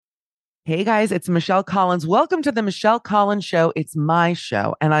Hey guys, it's Michelle Collins. Welcome to the Michelle Collins Show. It's my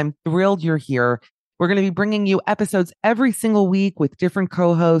show, and I'm thrilled you're here. We're going to be bringing you episodes every single week with different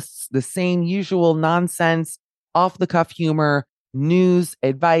co hosts, the same usual nonsense, off the cuff humor, news,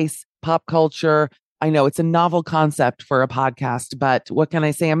 advice, pop culture. I know it's a novel concept for a podcast, but what can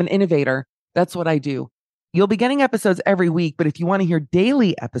I say? I'm an innovator. That's what I do. You'll be getting episodes every week, but if you want to hear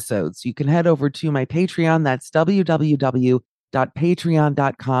daily episodes, you can head over to my Patreon. That's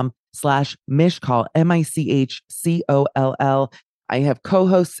www.patreon.com/Michcoll, Michcoll. I have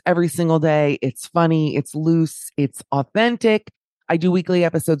co-hosts every single day. It's funny, it's loose, it's authentic. I do weekly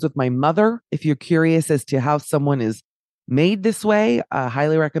episodes with my mother. If you're curious as to how someone is made this way, I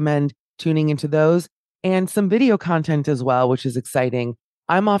highly recommend tuning into those and some video content as well, which is exciting.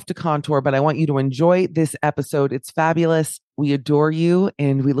 I'm off to Contour, but I want you to enjoy this episode. It's fabulous. We adore you,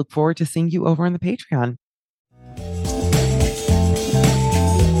 and we look forward to seeing you over on the Patreon.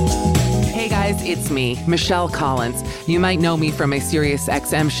 Hey guys, it's me, Michelle Collins. You might know me from a Sirius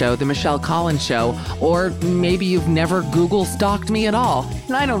XM show, The Michelle Collins Show, or maybe you've never Google stalked me at all.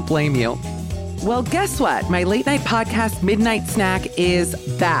 I don't blame you. Well, guess what? My late night podcast, Midnight Snack, is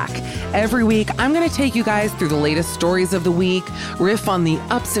back. Every week, I'm going to take you guys through the latest stories of the week, riff on the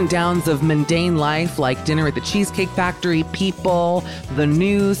ups and downs of mundane life, like dinner at the Cheesecake Factory, people, the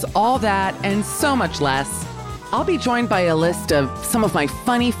news, all that, and so much less. I'll be joined by a list of some of my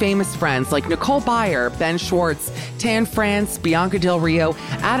funny, famous friends like Nicole Byer, Ben Schwartz, Tan France, Bianca Del Rio,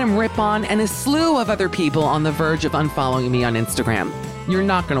 Adam Rippon, and a slew of other people on the verge of unfollowing me on Instagram. You're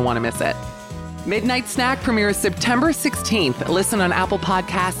not going to want to miss it. Midnight Snack premieres September 16th. Listen on Apple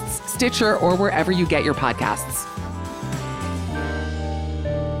Podcasts, Stitcher, or wherever you get your podcasts.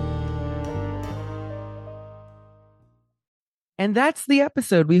 And that's the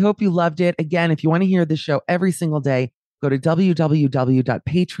episode. We hope you loved it. Again, if you want to hear the show every single day, go to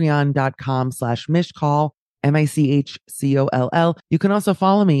www.patreon.com/Michcoll, Michcoll. You can also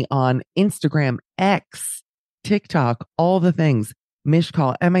follow me on Instagram, X, TikTok, all the things.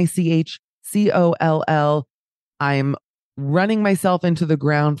 Michcoll, Michcoll. I'm running myself into the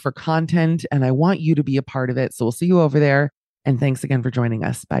ground for content, and I want you to be a part of it. So we'll see you over there. And thanks again for joining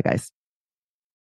us. Bye, guys.